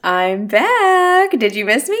I'm back. Did you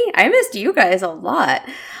miss me? I missed you guys a lot.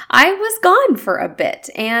 I was gone for a bit,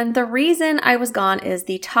 and the reason I was gone is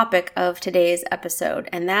the topic of today's episode,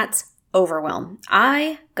 and that's overwhelm.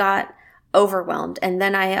 I got overwhelmed, and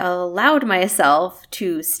then I allowed myself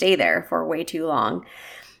to stay there for way too long.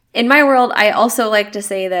 In my world, I also like to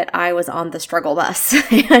say that I was on the struggle bus.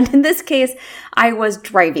 And in this case, I was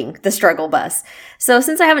driving the struggle bus. So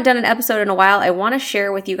since I haven't done an episode in a while, I want to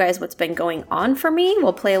share with you guys what's been going on for me.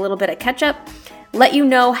 We'll play a little bit of catch up, let you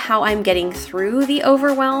know how I'm getting through the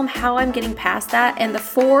overwhelm, how I'm getting past that, and the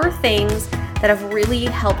 4 things that have really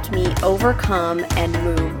helped me overcome and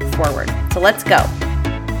move forward. So let's go.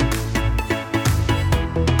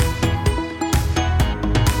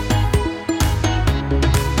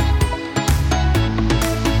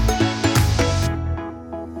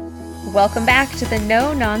 Welcome back to the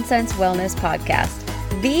No Nonsense Wellness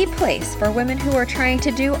Podcast, the place for women who are trying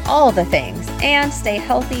to do all the things and stay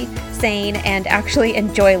healthy, sane, and actually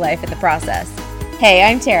enjoy life in the process. Hey,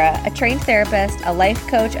 I'm Tara, a trained therapist, a life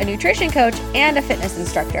coach, a nutrition coach, and a fitness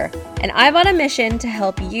instructor, and I'm on a mission to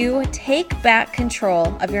help you take back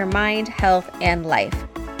control of your mind, health, and life.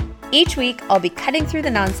 Each week, I'll be cutting through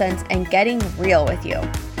the nonsense and getting real with you.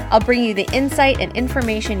 I'll bring you the insight and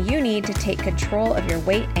information you need to take control of your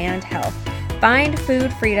weight and health, find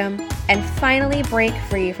food freedom, and finally break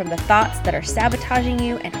free from the thoughts that are sabotaging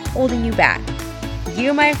you and holding you back.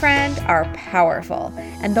 You, my friend, are powerful,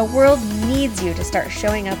 and the world needs you to start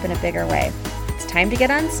showing up in a bigger way. It's time to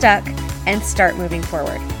get unstuck and start moving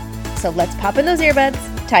forward. So let's pop in those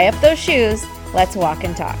earbuds, tie up those shoes, let's walk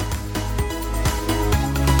and talk.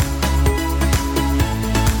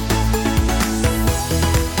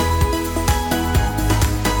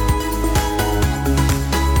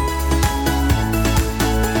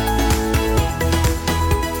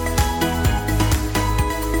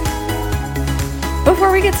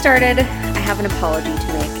 Before we get started, I have an apology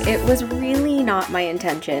to make. It was really not my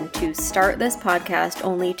intention to start this podcast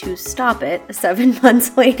only to stop it 7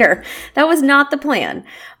 months later. That was not the plan.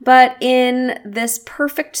 But in this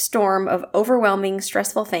perfect storm of overwhelming,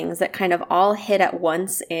 stressful things that kind of all hit at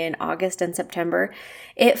once in August and September,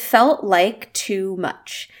 it felt like too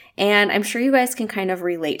much. And I'm sure you guys can kind of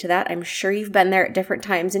relate to that. I'm sure you've been there at different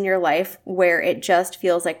times in your life where it just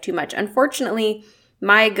feels like too much. Unfortunately,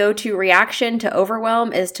 my go-to reaction to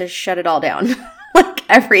overwhelm is to shut it all down, like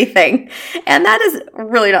everything. And that is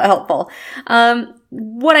really not helpful.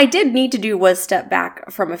 What I did need to do was step back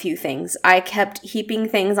from a few things. I kept heaping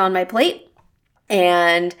things on my plate,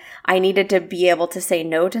 and I needed to be able to say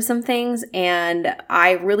no to some things. And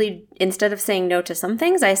I really, instead of saying no to some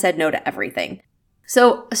things, I said no to everything.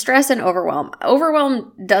 So stress and overwhelm.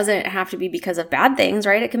 Overwhelm doesn't have to be because of bad things,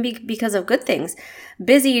 right? It can be because of good things.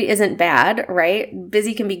 Busy isn't bad, right?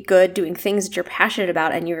 Busy can be good, doing things that you're passionate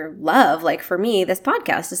about and you love. Like for me, this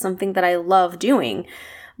podcast is something that I love doing.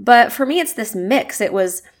 But for me, it's this mix. It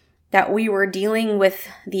was that we were dealing with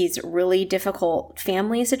these really difficult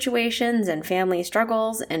family situations and family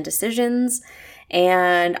struggles and decisions.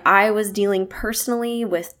 And I was dealing personally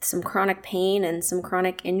with some chronic pain and some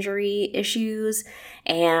chronic injury issues.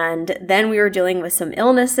 And then we were dealing with some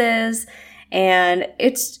illnesses. And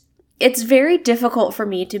it's very difficult for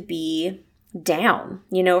me to be down,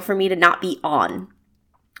 for me to not be on.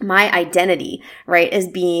 My identity, right, is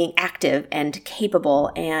being active and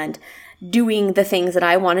capable and doing the things that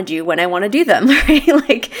I want to do when I want to do them,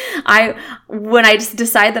 right? When I just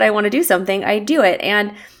decide that I want to do something, I do it.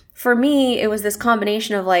 And for me, it was this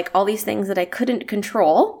combination of like all these things that I couldn't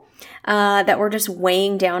control that were just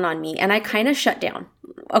weighing down on me. And I kind of shut down.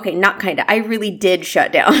 Okay, not kind of. I really did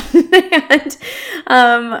shut down.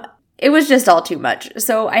 And it was just all too much.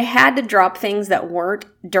 So I had to drop things that weren't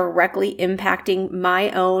directly impacting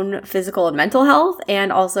my own physical and mental health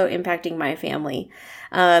and also impacting my family.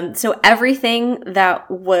 So everything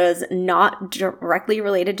that was not directly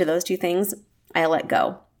related to those two things, I let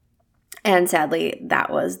go. And sadly,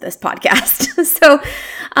 that was this podcast. So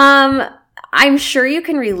I'm sure you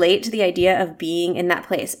can relate to the idea of being in that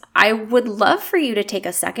place. I would love for you to take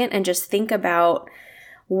a second and just think about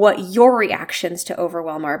what your reactions to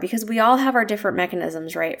overwhelm are, because we all have our different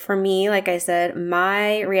mechanisms, right? For me, like I said,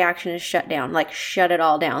 my reaction is shut down, like shut it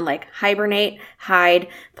all down, like hibernate, hide,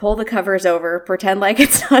 pull the covers over, pretend like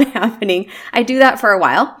it's not happening. I do that for a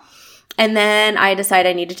while. And then I decide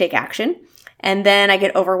I need to take action. And then I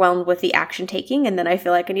get overwhelmed with the action taking, and then I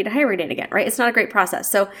feel like I need to hibernate again, right? It's not a great process.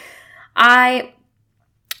 So I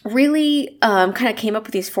really kind of came up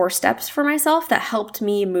with these 4 steps for myself that helped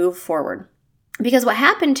me move forward. Because what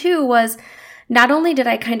happened too was not only did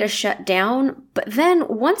I kind of shut down, but then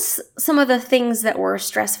once some of the things that were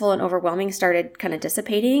stressful and overwhelming started kind of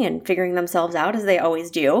dissipating and figuring themselves out, as they always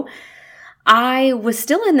do, I was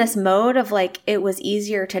still in this mode of like, it was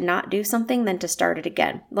easier to not do something than to start it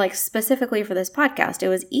again. Like specifically for this podcast, it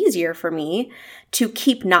was easier for me to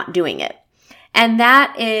keep not doing it. And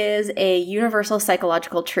that is a universal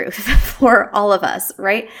psychological truth for all of us,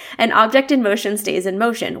 right? An object in motion stays in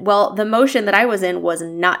motion. Well, the motion that I was in was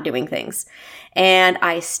not doing things, and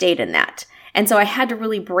I stayed in that. And so I had to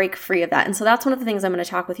really break free of that. And so that's one of the things I'm going to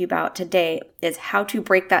talk with you about today is how to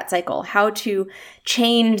break that cycle, how to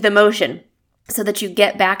change the motion so that you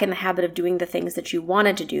get back in the habit of doing the things that you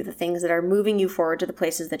wanted to do, the things that are moving you forward to the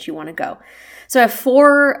places that you want to go. So I have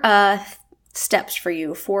 4 steps for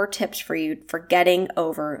you, 4 tips for you for getting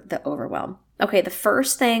over the overwhelm. Okay, the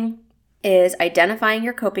first thing is identifying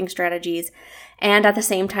your coping strategies and at the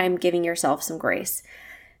same time giving yourself some grace.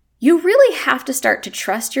 You really have to start to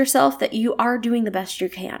trust yourself that you are doing the best you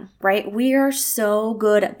can, right? We are so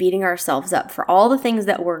good at beating ourselves up for all the things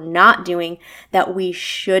that we're not doing that we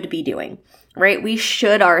should be doing, right? We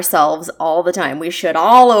should ourselves all the time. We should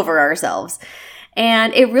all over ourselves.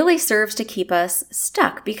 And it really serves to keep us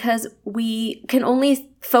stuck because we can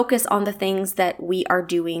only focus on the things that we are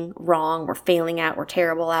doing wrong, we're failing at, we're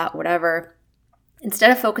terrible at, whatever,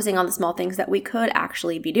 instead of focusing on the small things that we could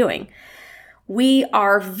actually be doing. We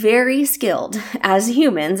are very skilled as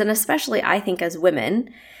humans, and especially I think as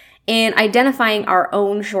women, in identifying our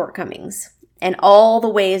own shortcomings and all the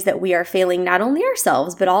ways that we are failing not only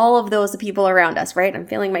ourselves, but all of those people around us, right? I'm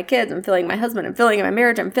failing my kids, I'm failing my husband, I'm failing my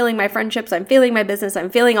marriage, I'm failing my friendships, I'm failing my business,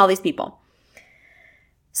 I'm failing all these people.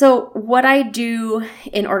 So what I do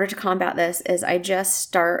in order to combat this is I just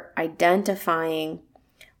start identifying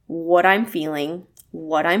what I'm feeling,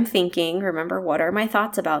 what I'm thinking. Remember, what are my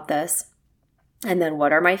thoughts about this? And then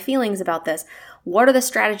what are my feelings about this? What are the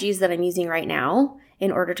strategies that I'm using right now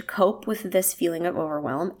in order to cope with this feeling of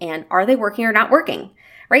overwhelm? And are they working or not working,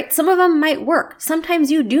 right? Some of them might work. Sometimes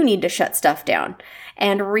you do need to shut stuff down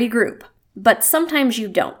and regroup, but sometimes you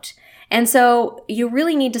don't. And so you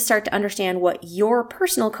really need to start to understand what your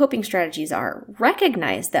personal coping strategies are,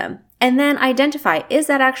 recognize them, and then identify, is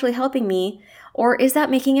that actually helping me or is that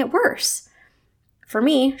making it worse? For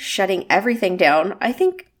me, shutting everything down, I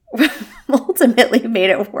think ultimately made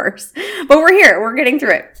it worse. But we're here, we're getting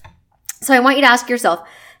through it. So I want you to ask yourself,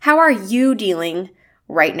 how are you dealing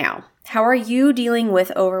right now? How are you dealing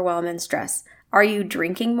with overwhelm and stress? Are you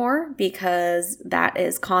drinking more because that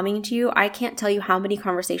is calming to you? I can't tell you how many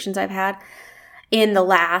conversations I've had in the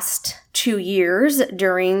last 2 years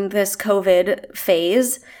during this COVID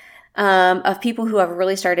phase of people who have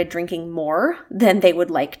really started drinking more than they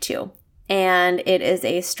would like to. And it is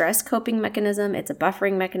a stress coping mechanism. It's a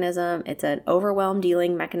buffering mechanism. It's an overwhelm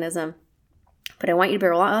dealing mechanism. But I want you to be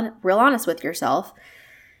real honest with yourself.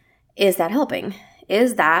 Is that helping?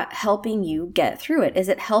 Is that helping you get through it? Is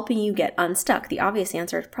it helping you get unstuck? The obvious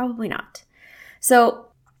answer is probably not. So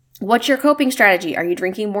what's your coping strategy? Are you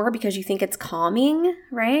drinking more because you think it's calming,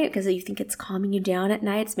 right? Because you think it's calming you down at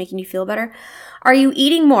night, it's making you feel better. Are you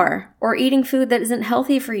eating more or eating food that isn't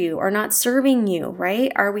healthy for you or not serving you,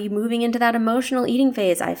 right? Are we moving into that emotional eating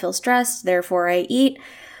phase? I feel stressed, therefore I eat.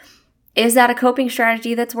 Is that a coping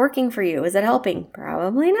strategy that's working for you? Is it helping?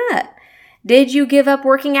 Probably not. Did you give up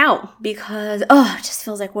working out because, it just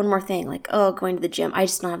feels like one more thing, like, going to the gym, I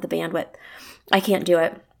just don't have the bandwidth. I can't do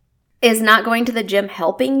it. Is not going to the gym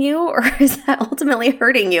helping you, or is that ultimately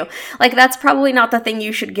hurting you? Like, that's probably not the thing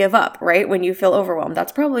you should give up, right? When you feel overwhelmed,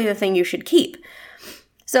 that's probably the thing you should keep.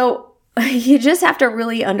 So you just have to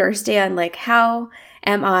really understand, like, how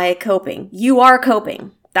am I coping? You are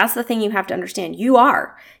coping. That's the thing you have to understand. You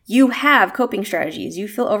are. You have coping strategies. You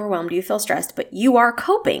feel overwhelmed. You feel stressed, but you are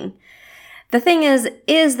coping. The thing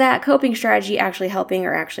is that coping strategy actually helping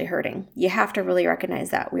or actually hurting? You have to really recognize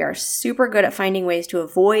that. We are super good at finding ways to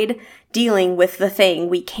avoid dealing with the thing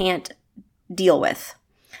we can't deal with.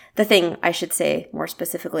 The thing, I should say more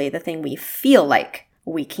specifically, the thing we feel like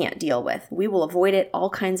we can't deal with. We will avoid it all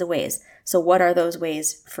kinds of ways. So what are those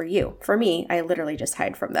ways for you? For me, I literally just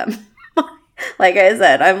hide from them. Like I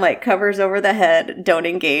said, I'm like covers over the head, don't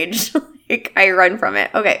engage. Like I run from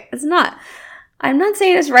it. Okay, I'm not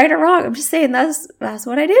saying it's right or wrong. I'm just saying that's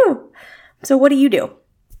what I do. So what do you do?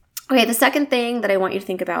 Okay, the second thing that I want you to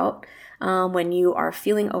think about when you are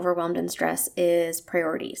feeling overwhelmed and stressed is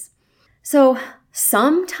priorities. So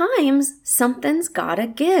sometimes something's gotta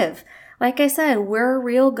give. Like I said, we're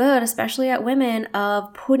real good, especially at women,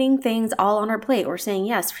 of putting things all on our plate. We're saying,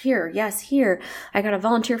 yes, here, yes, here. I got to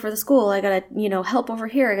volunteer for the school. I got to, help over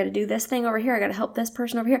here. I got to do this thing over here. I got to help this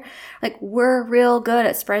person over here. Like, we're real good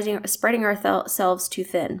at spreading ourselves too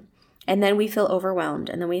thin. And then we feel overwhelmed,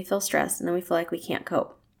 and then we feel stressed, and then we feel like we can't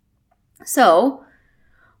cope. So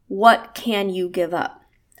what can you give up?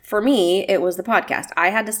 For me, it was the podcast. I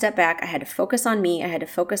had to step back. I had to focus on me. I had to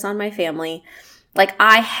focus on my family. Like,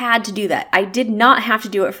 I had to do that. I did not have to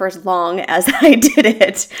do it for as long as I did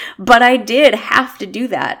it, but I did have to do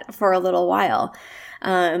that for a little while,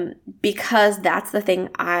 because that's the thing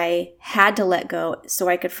I had to let go so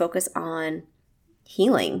I could focus on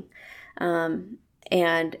healing, and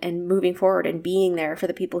moving forward and being there for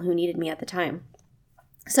the people who needed me at the time.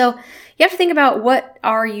 So you have to think about, what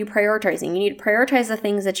are you prioritizing? You need to prioritize the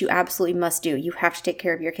things that you absolutely must do. You have to take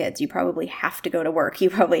care of your kids. You probably have to go to work.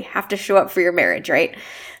 You probably have to show up for your marriage, right?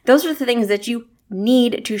 Those are the things that you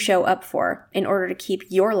need to show up for in order to keep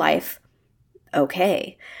your life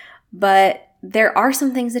okay. But there are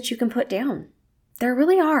some things that you can put down. There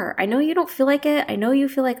really are. I know you don't feel like it. I know you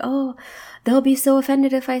feel like, oh, they'll be so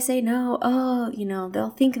offended if I say no. Oh,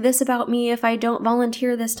 they'll think this about me if I don't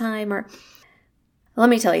volunteer this time. Or let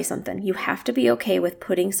me tell you something. You have to be okay with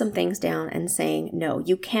putting some things down and saying no.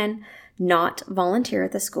 You can not volunteer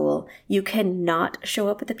at the school. You cannot show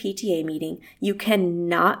up at the PTA meeting. You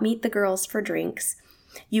cannot meet the girls for drinks.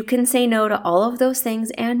 You can say no to all of those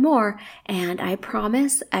things and more, and I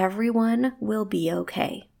promise everyone will be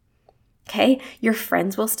okay. Okay? Your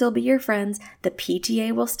friends will still be your friends. The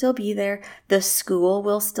PTA will still be there. The school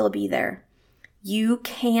will still be there. You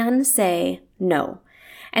can say no.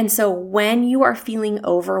 And so when you are feeling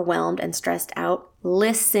overwhelmed and stressed out,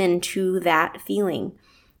 listen to that feeling.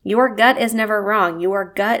 Your gut is never wrong. Your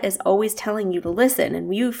gut is always telling you to listen. And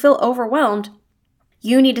when you feel overwhelmed,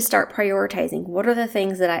 you need to start prioritizing. What are the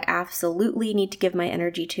things that I absolutely need to give my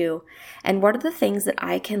energy to? And what are the things that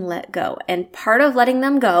I can let go? And part of letting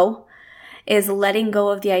them go is letting go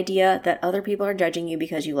of the idea that other people are judging you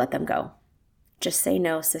because you let them go. Just say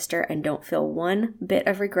no, sister, and don't feel one bit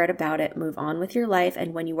of regret about it. Move on with your life.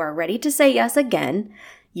 And when you are ready to say yes again,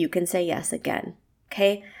 you can say yes again.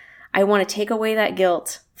 Okay? I want to take away that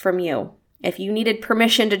guilt from you. If you needed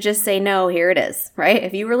permission to just say no, here it is, right?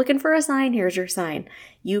 If you were looking for a sign, here's your sign.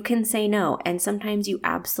 You can say no. And sometimes you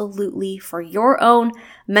absolutely, for your own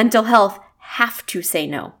mental health, have to say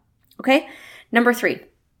no. Okay? Number 3,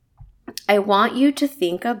 I want you to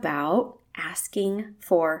think about asking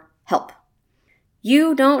for help.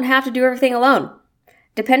 You don't have to do everything alone.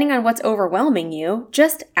 Depending on what's overwhelming you,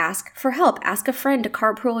 just ask for help. Ask a friend to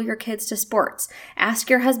carpool your kids to sports. Ask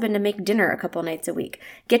your husband to make dinner a couple nights a week.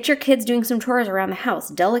 Get your kids doing some chores around the house.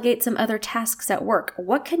 Delegate some other tasks at work.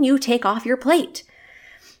 What can you take off your plate?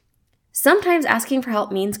 Sometimes asking for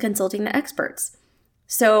help means consulting the experts.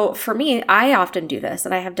 So for me, I often do this,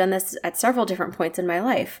 and I have done this at several different points in my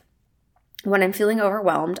life. When I'm feeling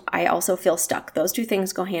overwhelmed, I also feel stuck. Those two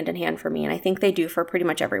things go hand in hand for me, and I think they do for pretty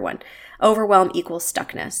much everyone. Overwhelm equals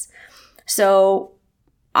stuckness. So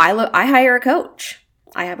I hire a coach.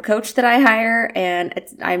 I have a coach that I hire, and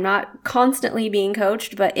I'm not constantly being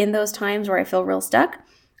coached, but in those times where I feel real stuck,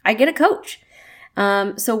 I get a coach.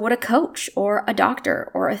 So would a coach or a doctor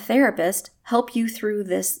or a therapist help you through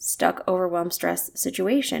this stuck, overwhelmed, stress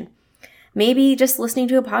situation? Maybe just listening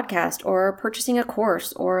to a podcast or purchasing a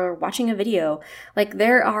course or watching a video. Like,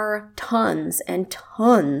 there are tons and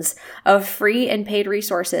tons of free and paid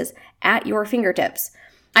resources at your fingertips.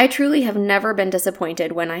 I truly have never been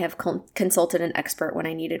disappointed when I have consulted an expert when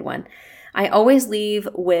I needed one. I always leave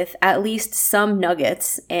with at least some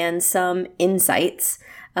nuggets and some insights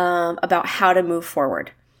about how to move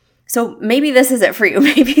forward. So maybe this is it for you.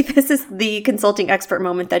 Maybe this is the consulting expert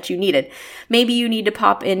moment that you needed. Maybe you need to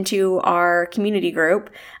pop into our community group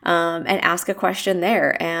and ask a question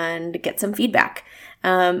there and get some feedback.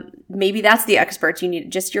 Maybe that's the experts you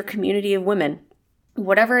need, just your community of women.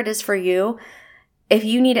 Whatever it is for you, if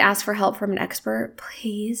you need to ask for help from an expert,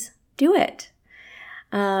 please do it.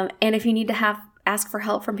 And if you need to ask for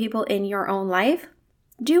help from people in your own life,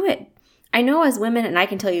 do it. I know as women, and I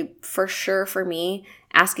can tell you for sure for me,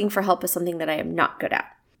 asking for help is something that I am not good at.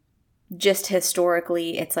 Just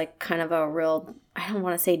historically, it's like kind of a real, I don't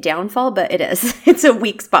want to say downfall, but it is. It's a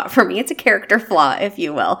weak spot for me. It's a character flaw, if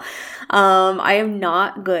you will. I am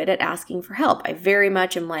not good at asking for help. I very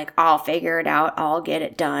much am like, I'll figure it out. I'll get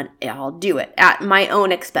it done. I'll do it at my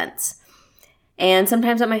own expense. And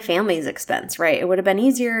sometimes at my family's expense, right? It would have been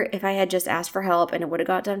easier if I had just asked for help and it would have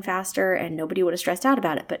got done faster and nobody would have stressed out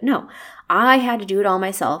about it. But no, I had to do it all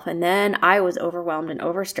myself. And then I was overwhelmed and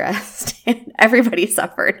overstressed and everybody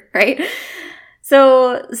suffered, right?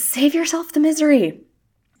 So save yourself the misery.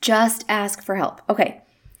 Just ask for help. Okay.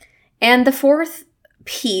 And the fourth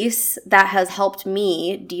piece that has helped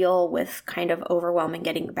me deal with kind of overwhelm and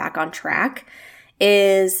getting back on track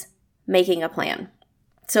is making a plan.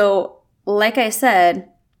 So like I said,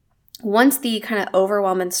 once the kind of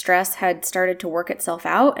overwhelm and stress had started to work itself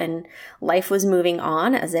out and life was moving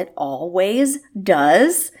on, as it always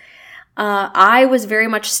does, I was very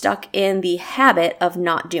much stuck in the habit of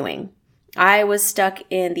not doing. I was stuck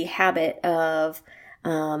in the habit of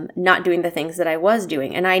not doing the things that I was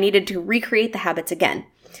doing. And I needed to recreate the habits again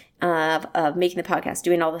of making the podcast,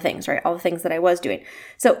 doing all the things, right? All the things that I was doing.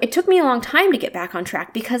 So it took me a long time to get back on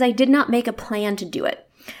track because I did not make a plan to do it.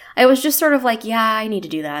 I was just sort of like, yeah, I need to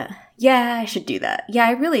do that. Yeah, I should do that. Yeah,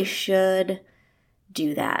 I really should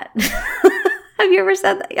do that. Have you ever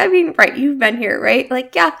said that? I mean, right, you've been here, right?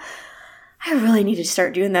 Like, yeah, I really need to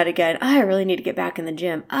start doing that again. I really need to get back in the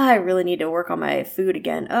gym. I really need to work on my food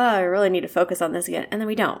again. I really need to focus on this again. And then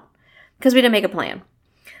we don't because we didn't make a plan.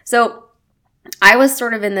 So I was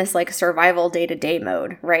sort of in this like survival day-to-day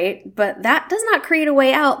mode, right? But that does not create a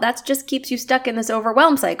way out. That just keeps you stuck in this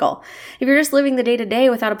overwhelm cycle. If you're just living the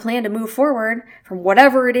day-to-day without a plan to move forward from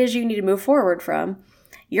whatever it is you need to move forward from,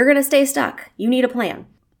 you're going to stay stuck. You need a plan.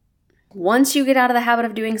 Once you get out of the habit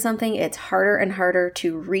of doing something, it's harder and harder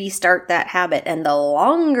to restart that habit. And the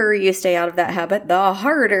longer you stay out of that habit, the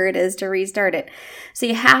harder it is to restart it. So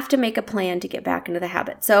you have to make a plan to get back into the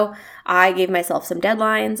habit. So I gave myself some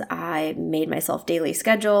deadlines. I made myself daily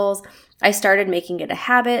schedules. I started making it a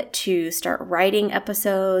habit to start writing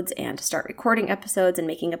episodes and to start recording episodes and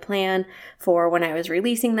making a plan for when I was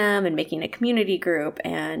releasing them and making a community group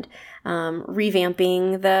and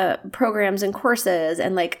revamping the programs and courses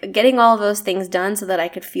and like getting all of those things done so that I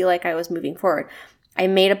could feel like I was moving forward. I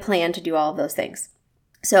made a plan to do all of those things.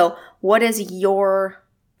 So what is your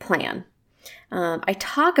plan? I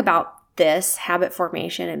talk about this habit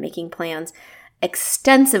formation and making plans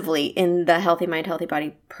extensively in the Healthy Mind, Healthy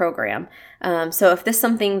Body program. So if this is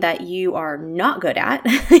something that you are not good at,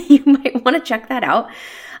 you might want to check that out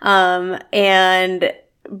and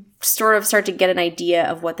sort of start to get an idea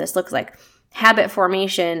of what this looks like. Habit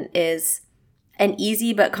formation is an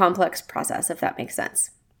easy but complex process, if that makes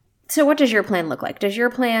sense. So what does your plan look like? Does your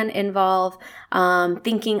plan involve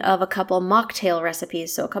thinking of a couple mocktail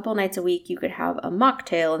recipes? So a couple nights a week, you could have a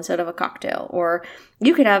mocktail instead of a cocktail, or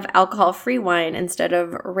you could have alcohol-free wine instead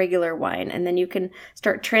of regular wine. And then you can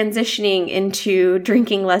start transitioning into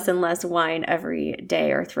drinking less and less wine every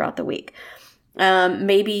day or throughout the week.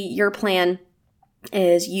 Maybe your plan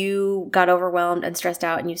is you got overwhelmed and stressed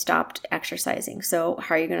out and you stopped exercising. So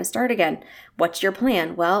how are you going to start again? What's your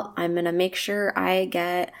plan? Well, I'm going to make sure I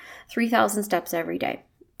get 3,000 steps every day.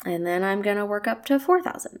 And then I'm going to work up to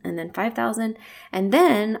 4,000 and then 5,000. And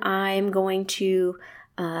then I'm going to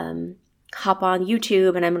hop on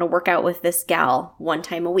YouTube and I'm going to work out with this gal one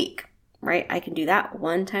time a week. Right? I can do that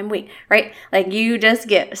one time a week, right? Like you just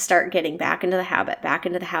start getting back into the habit.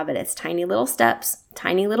 It's tiny little steps,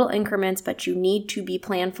 tiny little increments, but you need to be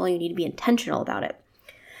planful. You need to be intentional about it.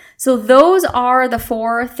 So those are the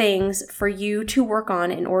 4 things for you to work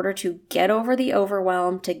on in order to get over the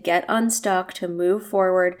overwhelm, to get unstuck, to move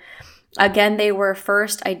forward. Again, they were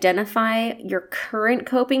first identify your current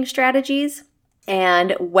coping strategies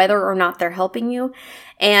and whether or not they're helping you,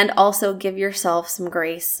 and also give yourself some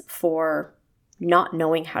grace for not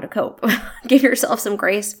knowing how to cope. Give yourself some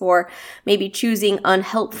grace for maybe choosing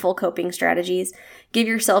unhelpful coping strategies. Give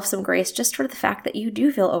yourself some grace just for the fact that you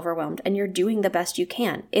do feel overwhelmed and you're doing the best you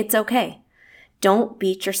can. It's okay. Don't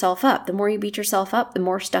beat yourself up. The more you beat yourself up, the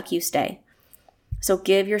more stuck you stay. So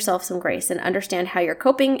give yourself some grace and understand how you're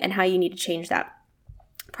coping and how you need to change that.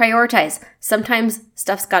 Prioritize. Sometimes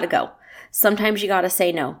stuff's got to go. Sometimes you got to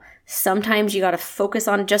say no. Sometimes you got to focus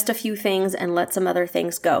on just a few things and let some other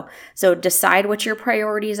things go. So decide what your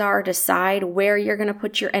priorities are. Decide where you're going to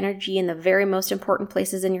put your energy in the very most important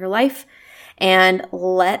places in your life and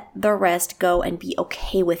let the rest go and be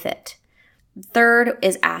okay with it. Third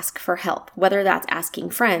is ask for help, whether that's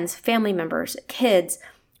asking friends, family members, kids,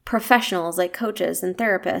 professionals like coaches and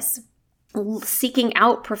therapists, seeking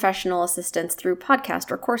out professional assistance through podcasts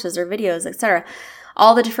or courses or videos, etc.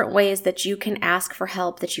 All the different ways that you can ask for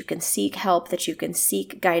help, that you can seek help, that you can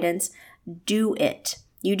seek guidance, do it.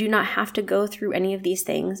 You do not have to go through any of these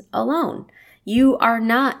things alone. You are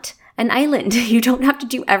not an island. You don't have to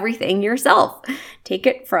do everything yourself. Take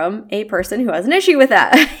it from a person who has an issue with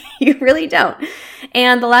that. You really don't.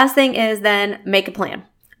 And the last thing is then make a plan.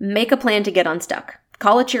 Make a plan to get unstuck.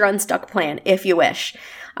 Call it your unstuck plan if you wish.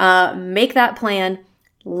 Make that plan,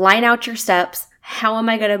 line out your steps. How am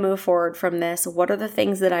I going to move forward from this? What are the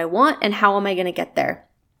things that I want and how am I going to get there?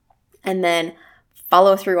 And then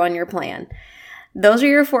follow through on your plan. Those are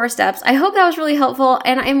your 4 steps. I hope that was really helpful,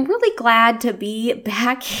 and I'm really glad to be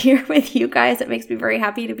back here with you guys. It makes me very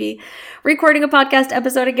happy to be recording a podcast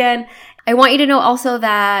episode again. I want you to know also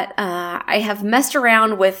that I have messed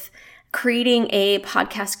around with creating a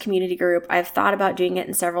podcast community group. I've thought about doing it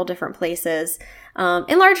in several different places,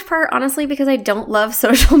 in large part, honestly, because I don't love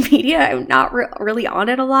social media. I'm not really on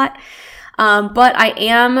it a lot, but I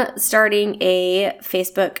am starting a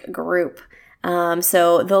Facebook group.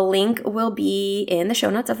 So the link will be in the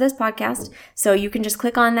show notes of this podcast. So you can just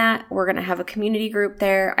click on that. We're going to have a community group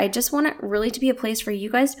there. I just want it really to be a place for you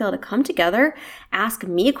guys to be able to come together, ask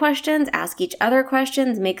me questions, ask each other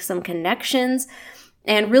questions, make some connections,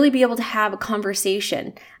 and really be able to have a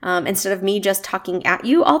conversation. Instead of me just talking at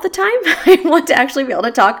you all the time, I want to actually be able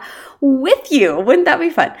to talk with you. Wouldn't that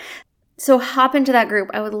be fun? So hop into that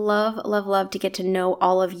group. I would love, love, love to get to know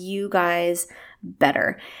all of you guys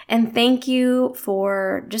better. And thank you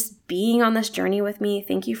for just being on this journey with me.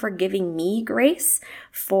 Thank you for giving me grace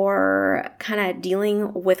for kind of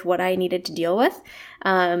dealing with what I needed to deal with.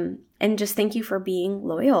 And just thank you for being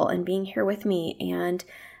loyal and being here with me and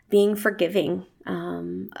being forgiving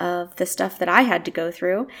of the stuff that I had to go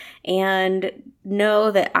through, and know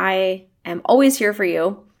that I am always here for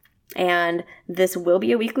you. And this will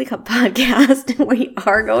be a weekly podcast. We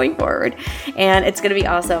are going forward, and it's going to be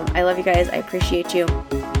awesome. I love you guys. I appreciate you,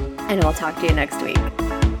 and I'll talk to you next week.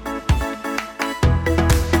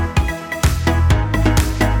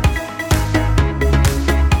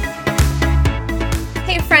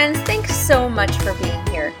 Hey friends, thanks so much for being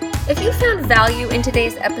here. If you found value in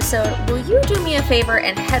today's episode, will you do me a favor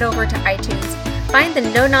and head over to iTunes, find the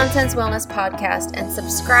No Nonsense Wellness Podcast, and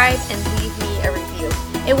subscribe and leave me a review.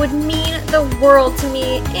 It would mean the world to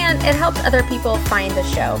me, and it helps other people find the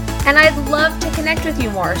show. And I'd love to connect with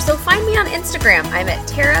you more, so find me on Instagram. I'm at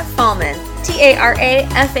Tara Faulmann,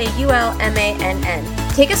 TaraFaulmann.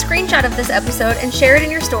 Take a screenshot of this episode and share it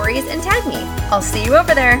in your stories and tag me. I'll see you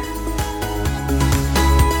over there.